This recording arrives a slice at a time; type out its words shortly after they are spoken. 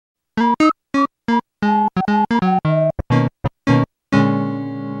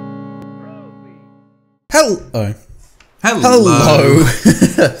Hello. Hello.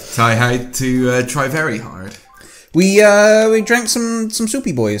 I had to try very hard. We drank some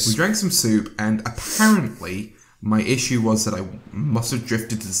soupy boys. We drank some soup, and apparently my issue was that I must have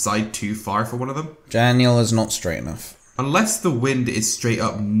drifted to the side too far for one of them. Daniel is not straight enough. Unless the wind is straight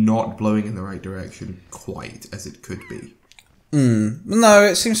up not blowing in the right direction quite as it could be. No,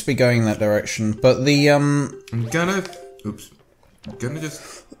 it seems to be going that direction, but the I'm gonna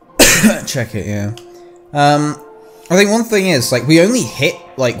just check it, yeah. I think one thing is, like, we only hit,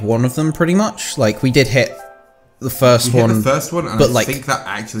 like, one of them pretty much. Like, we did hit the first one. The first one, and but, I like, think that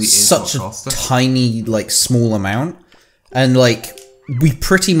actually is such what cost a us. tiny, like, small amount. And, like, we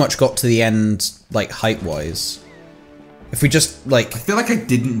pretty much got to the end, like, height-wise. If we just, like... I feel like I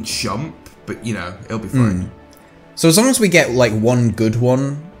didn't jump, but, you know, it'll be fine. So as long as we get, like, one good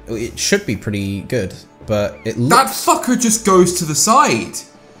one, it should be pretty good. But it looks... That fucker just goes to the side!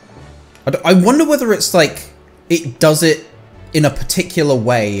 I wonder whether it's, like, it does it in a particular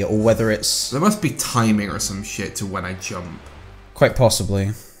way, or whether it's... There must be timing or some shit to when I jump. Quite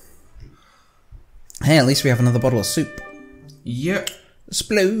possibly. Hey, at least we have another bottle of soup. Yep.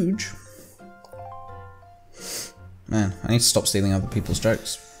 Splooge. Man, I need to stop stealing other people's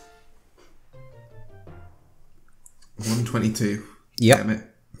jokes. 122. Yep. Damn it.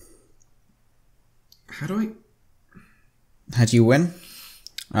 How do I... How do you win?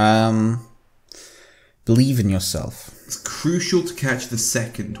 Believe in yourself. It's crucial to catch the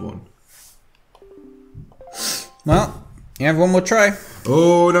second one. Well, you have one more try.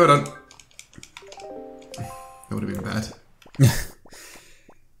 Oh, no, I don't. That would have been bad.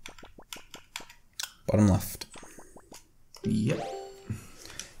 Bottom left. Yep.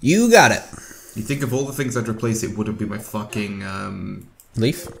 You got it. You think of all the things I'd replace, it wouldn't be my fucking,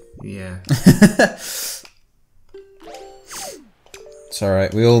 Leaf? yeah. It's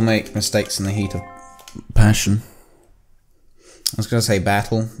alright, we all make mistakes in the heat of passion. I was gonna say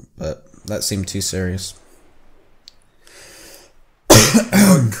battle, but that seemed too serious. What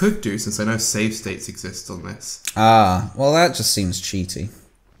I could do, since I know save states exist on this. Ah, well that just seems cheaty.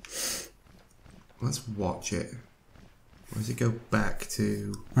 Let's watch it. Where does it go back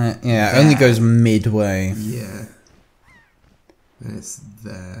to? Yeah, it only goes midway. Yeah. And it's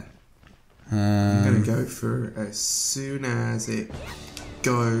there. I'm gonna go for as soon as it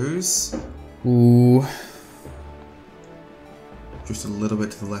goes. Ooh. Just a little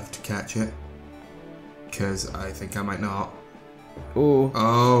bit to the left to catch it. Because I think I might not. Ooh.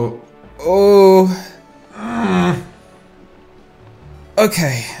 Oh. Oh.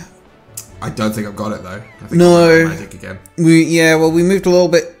 Okay. I don't think I've got it though. I think No. I've got magic again. We moved a little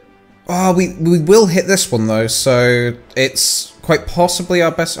bit. Oh, we will hit this one though, so it's quite possibly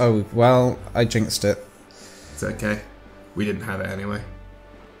our best. Oh, well, I jinxed it. It's okay. We didn't have it anyway.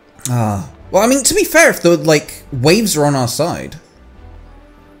 Ah. Well, I mean, to be fair, if the, like, waves are on our side.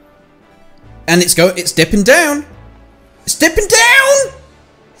 And it's dipping down. It's dipping down!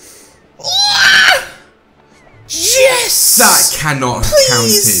 Ah! Yes! That cannot have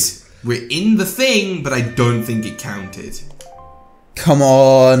Please! counted. We're in the thing, but I don't think it counted. Come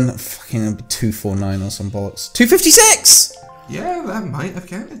on. Fucking it'll be 249 or some bollocks. 256! Yeah, that might have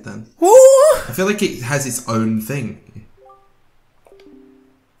counted then. Ooh! I feel like it has its own thing.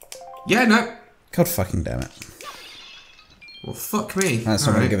 Yeah, no. God fucking damn it. Well, fuck me. That's not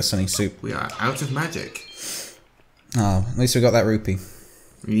All going to right. give us any soup. We are out of magic. Oh, at least we got that rupee.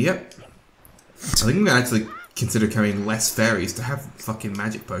 Yep. I think I'm going to actually consider carrying less fairies to have fucking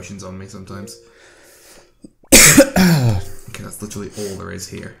magic potions on me sometimes. Okay, that's literally all there is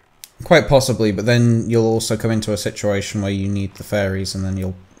here. Quite possibly, but then you'll also come into a situation where you need the fairies and then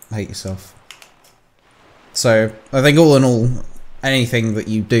you'll hate yourself. So, I think all in all, anything that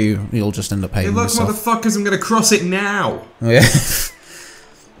you do, you'll just end up hating Hey look, yourself. motherfuckers, I'm going to cross it now! Yeah.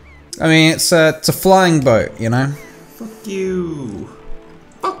 I mean, it's a flying boat, you know? Fuck you!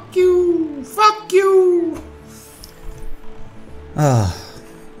 Fuck you! Fuck you! Ah.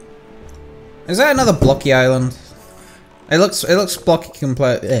 Is that another blocky island? It looks blocky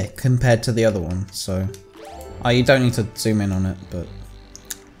compared to the other one, so... Oh, you don't need to zoom in on it, but...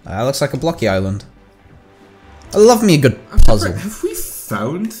 it looks like a blocky island. I love me a good puzzle. Have we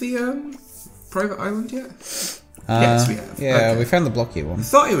found the private island yet? Yes, we have. Yeah, Okay. we found the blocky I one.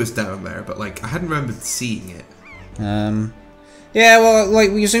 thought it was down there, but like I hadn't remembered seeing it. Yeah, well,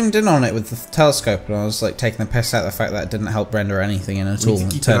 like we zoomed in on it with the telescope, and I was like taking the piss out of the fact that it didn't help render anything in at all. We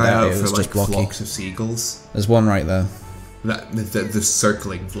It keep an turned eye out out it for was just like blocky. flocks of seagulls. There's one right there. The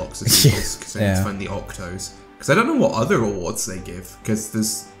circling flocks of seagulls, because I need to find the octos. Because I don't know what other awards they give, because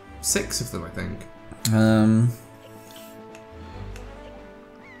there's 6 of them, I think.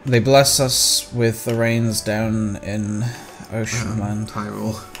 They bless us with the rains down in Oceanland.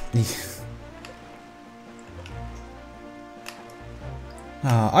 Tyrol.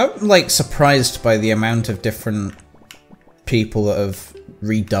 I'm like surprised by the amount of different people that have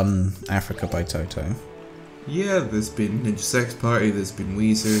redone Africa by Toto. Yeah, there's been Ninja Sex Party, there's been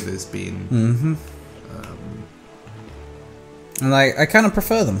Weezer, there's been... Mm-hmm. And I kind of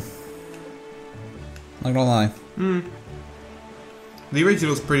prefer them. Not gonna lie. The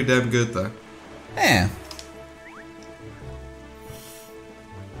original's pretty damn good, though. Yeah.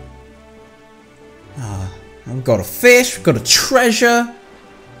 We've got a fish, we've got a treasure.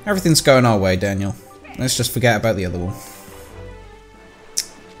 Everything's going our way, Daniel. Let's just forget about the other one.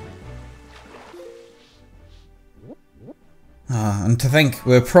 And to think,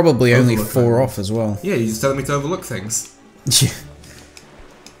 we're probably only 4 off as well. Yeah, you're just telling me to overlook things.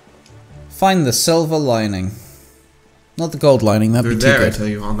 Find the silver lining. Not the gold lining, that'd be too good. I tell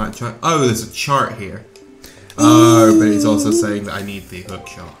you, on that chart. Oh, there's a chart here. Oh, but it's also saying that I need the hook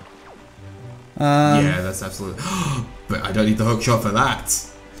shot. Yeah, that's absolutely... But I don't need the hook shot for that.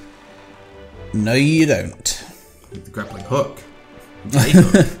 No, you don't. I need the grappling hook. The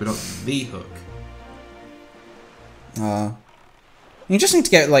hook, but not the hook. You just need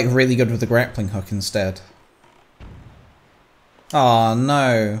to get like really good with the grappling hook instead. Oh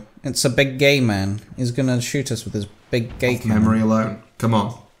no, it's a big gay man. He's gonna shoot us with his big gay cannon. Memory alone. Come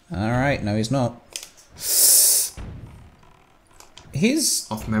on. Alright, no he's not. He's...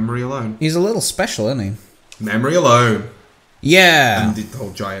 Off memory alone. He's a little special, isn't he? Memory alone. Yeah! And the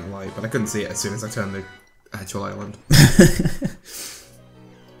whole giant light, but I couldn't see it as soon as I turned the actual island.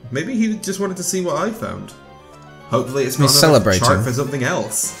 Maybe he just wanted to see what I found. Hopefully it's not another chart for something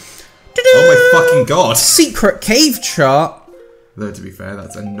else. Oh my fucking god! Secret cave chart! Though to be fair,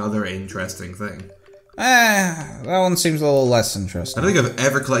 that's another interesting thing. That one seems a little less interesting. I don't think I've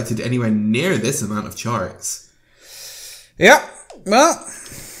ever collected anywhere near this amount of charts. Yep. Well,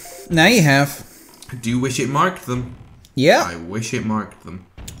 now you have. I do wish it marked them. Yeah. I wish it marked them.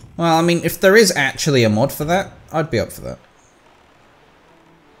 Well, I mean, if there is actually a mod for that, I'd be up for that.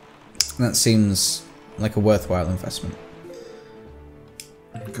 That seems like a worthwhile investment.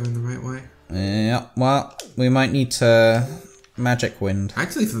 Am I going the right way? Yeah, well, we might need to magic wind.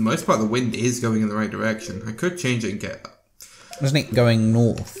 Actually, for the most part, the wind is going in the right direction. I could change it and get... Wasn't it going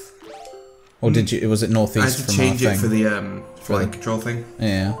north? Or did you? Was it northeast? I had to change it for the flying control thing.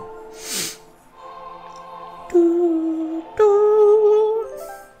 Yeah.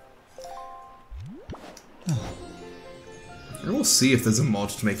 And we'll see if there's a mod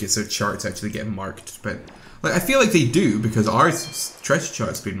to make it so charts actually get marked. But like, I feel like they do because our treasure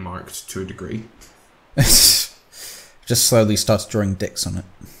chart's been marked to a degree. Just slowly starts drawing dicks on it.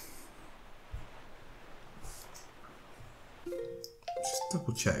 Just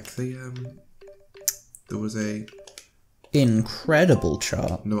double check. There was a incredible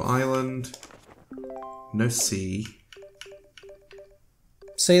chart. No island, no sea.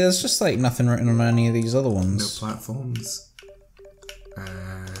 See, there's just like nothing written on any of these other ones. No platforms.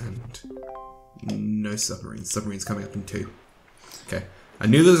 And no submarines. Submarines coming up in 2. Okay. I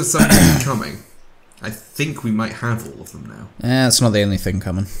knew there was a submarine coming. I think we might have all of them now. It's not the only thing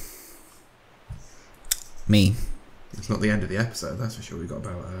coming. Me. It's not the end of the episode, that's for sure. We've got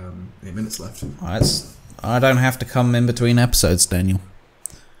about 8 minutes left. I don't have to come in between episodes, Daniel.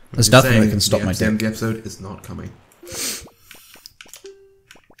 There's nothing that can stop my dick. The end of the episode is not coming.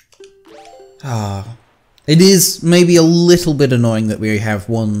 It is maybe a little bit annoying that we have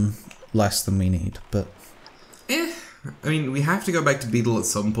one less than we need, but... I mean, we have to go back to Beetle at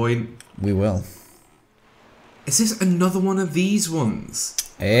some point. We will. Is this another one of these ones?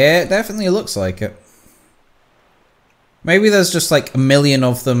 It definitely looks like it. Maybe there's just like a million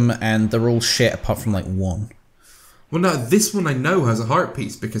of them and they're all shit apart from like one. Well, no, this one I know has a heart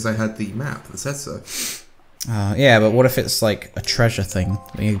piece because I had the map that said so. Yeah, but what if it's like a treasure thing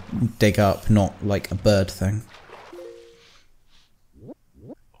that you dig up, not like a bird thing?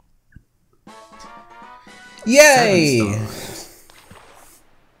 Yay!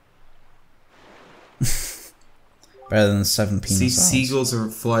 Better than 7 penis. See, seagulls are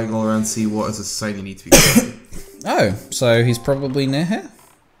flying all around seawater as a sign you need to be careful. Oh, so he's probably near here?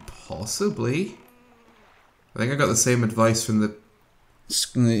 Possibly. I think I got the same advice from the...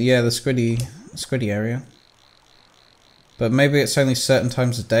 Yeah, the squiddy area. But maybe it's only certain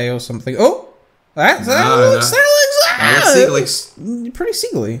times a day or something. Oh! That looks pretty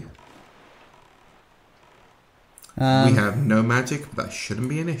seagully. We have no magic, but that shouldn't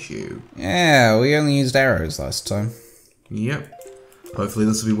be an issue. Yeah, we only used arrows last time. Yep. Hopefully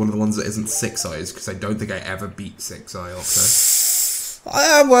this will be one of the ones that isn't 6 eyes, because I don't think I ever beat 6 eye Octo.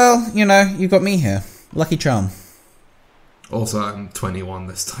 Well, you know, you got me here. Lucky charm. Also, I'm 21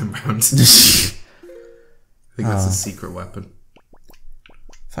 this time round. I think that's a secret weapon.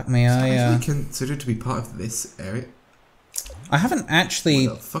 Fuck me, I considered to be part of this area. I haven't actually...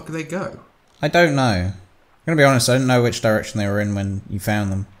 Where the fuck do they go? I don't know. I'm gonna be honest, I didn't know which direction they were in when you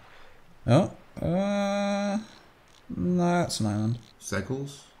found them. Oh, no, that's an island.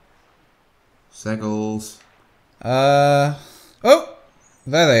 Seggles? Seggles. Oh!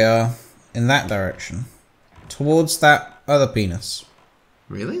 There they are. In that direction. Towards that other penis.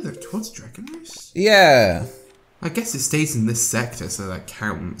 Really? They're towards Dragon Roost? Yeah. I guess it stays in this sector, so that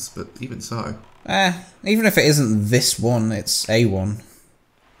counts, but even so. Even if it isn't this one, it's a one.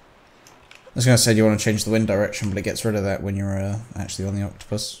 I was going to say you want to change the wind direction, but it gets rid of that when you're actually on the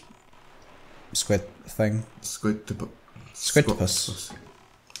octopus. Squid thing. Squidtopus. Squidtopus.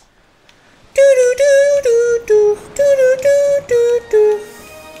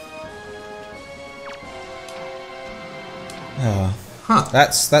 Oh, huh.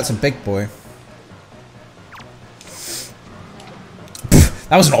 That's a big boy.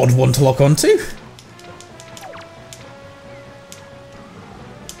 That was an odd one to lock onto.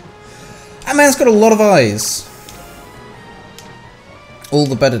 That man's got a lot of eyes. All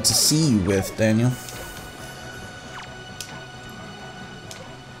the better to see you with, Daniel.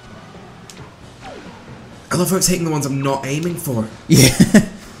 I love how it's hitting the ones I'm not aiming for. Yeah.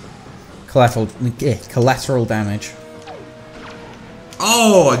 Collateral damage.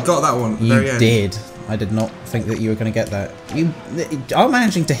 Oh, I got that one. You did. I did not think that you were going to get that. You are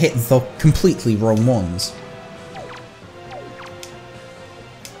managing to hit the completely wrong ones.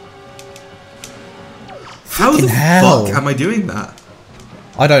 How the fuck am I doing that?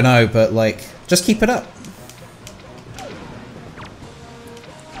 I don't know, but like, just keep it up.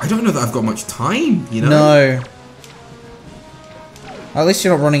 I don't know that I've got much time, you know? No. At least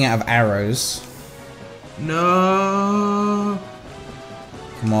you're not running out of arrows. No.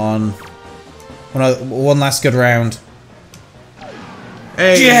 Come on. One last good round.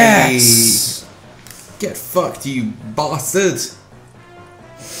 Hey! Yes! Get fucked, you bastard!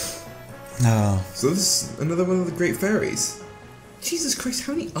 No. So this is another one of the great fairies. Jesus Christ,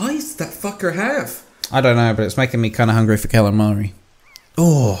 how many eyes does that fucker have? I don't know, but it's making me kind of hungry for calamari.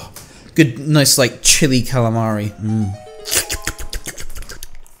 Oh, good, nice, like, chili calamari.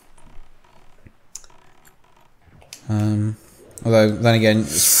 Although, then again,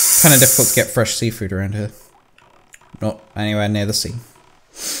 it's kind of difficult to get fresh seafood around here. Not anywhere near the sea.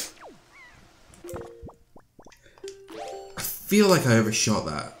 I feel like I overshot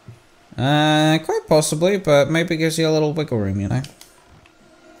that. Quite possibly, but maybe it gives you a little wiggle room, you know?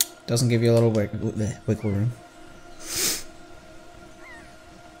 Doesn't give you a little wiggle room.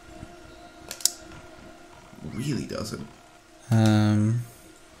 Really doesn't. Oh,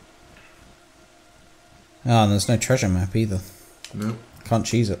 and there's no treasure map either. Nope. Can't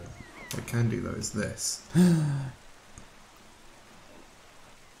cheese it. What I can do though is this.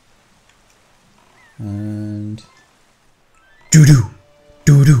 And... Doo-doo!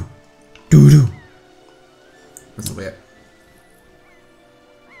 Doo-doo! Doo-doo! This'll be it.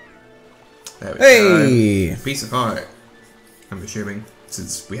 There we Hey! go. Piece of heart. I'm assuming,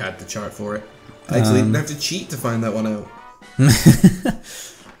 since we had the chart for it. I actually didn't have to cheat to find that one out.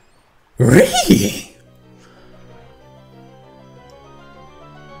 Really?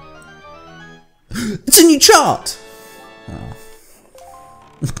 It's a new chart! Oh.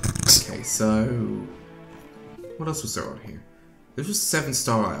 Okay, so... what else was there on here? There's just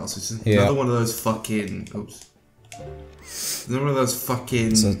 7-star Isles, which is Yeah. another one of those fucking... oops. Another one of those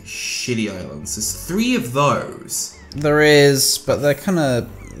fucking shitty islands. There's 3 of those. There is, but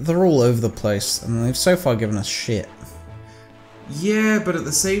they're all over the place, and they've so far given us shit. Yeah, but at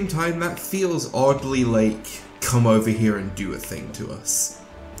the same time, that feels oddly like, come over here and do a thing to us.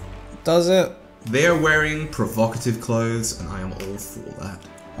 Does it? They are wearing provocative clothes, and I am all for that.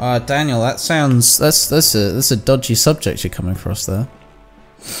 Daniel, that sounds... That's a dodgy subject you're coming across there.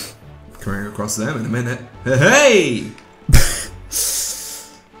 Coming across them in a minute. Hey!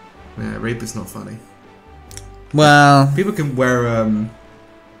 Yeah, rape is not funny. Well... People can wear,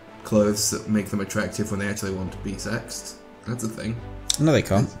 clothes that make them attractive when they actually want to be sexed. That's a thing. No, they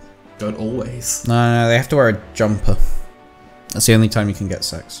can't. Don't always. No, they have to wear a jumper. That's the only time you can get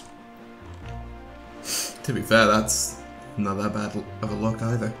sex. To be fair, that's not that bad of a look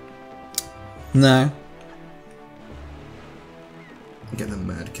either. No. Get the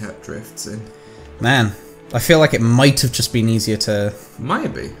madcap drifts in. Man, I feel like it might have just been easier to...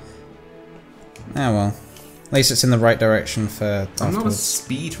 Might be. Oh well. At least it's in the right direction for I'm not a afterwards.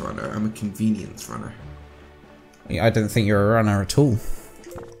 speed runner, I'm a convenience runner. I don't think you're a runner at all.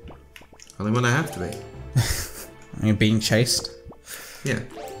 Only when I have to be. You're being chased. Yeah.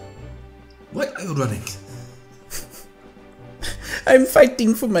 What are you running? I'm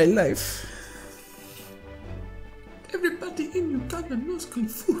fighting for my life. Everybody in Uganda knows Kung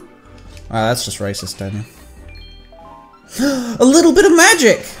Fu. Ah, that's just racist, Daniel. A little bit of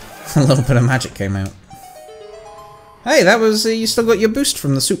magic! A little bit of magic came out. Hey, that was... you still got your boost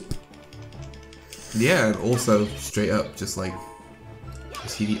from the soup. Yeah, and also, straight up, just like...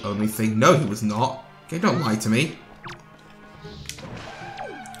 Was he the only thing? No, he was not. Okay, don't lie to me.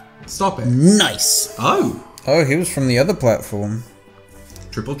 Stop it. Nice! Oh! Oh, he was from the other platform.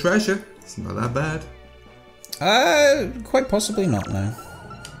 Triple treasure. It's not that bad. Quite possibly not, no.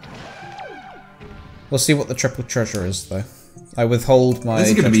 We'll see what the triple treasure is, though. I withhold my... This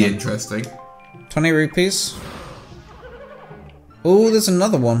is going to be judgment. interesting. 20 rupees. Oh, there's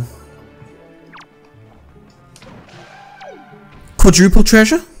another one. Quadruple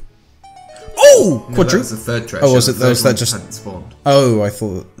treasure? Oh! No, Quadruple? that was the third treasure. Oh, was it? The third Was that one just... hadn't spawned. Oh, I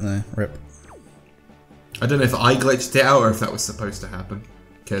thought... rip. I don't know if I glitched it out or if that was supposed to happen.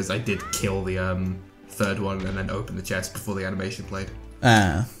 Because I did kill the third one and then open the chest before the animation played.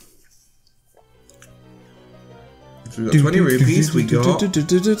 Ah. So we got 20 rupees, we got...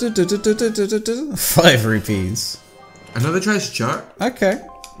 5 rupees. Another treasure chart. Okay.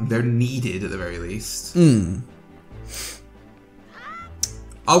 They're needed at the very least. Hmm.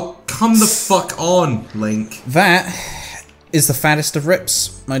 Oh, come the fuck on, Link. That is the fattest of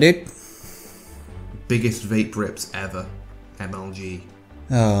rips, my dude. Biggest vape rips ever. MLG.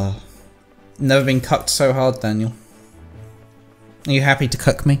 Oh. Never been cucked so hard, Daniel. Are you happy to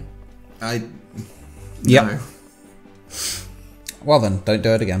cuck me? Yep. No. Well then, don't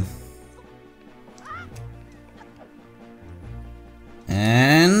do it again.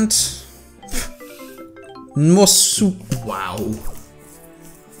 And... more soup. Wow.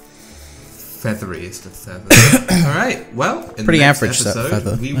 Featheriest of feathers. Alright, well, in Pretty the next average episode, that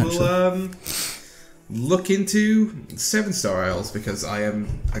feather, we will look into 7-star isles because I am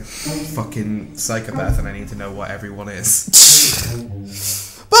a fucking psychopath and I need to know what everyone is.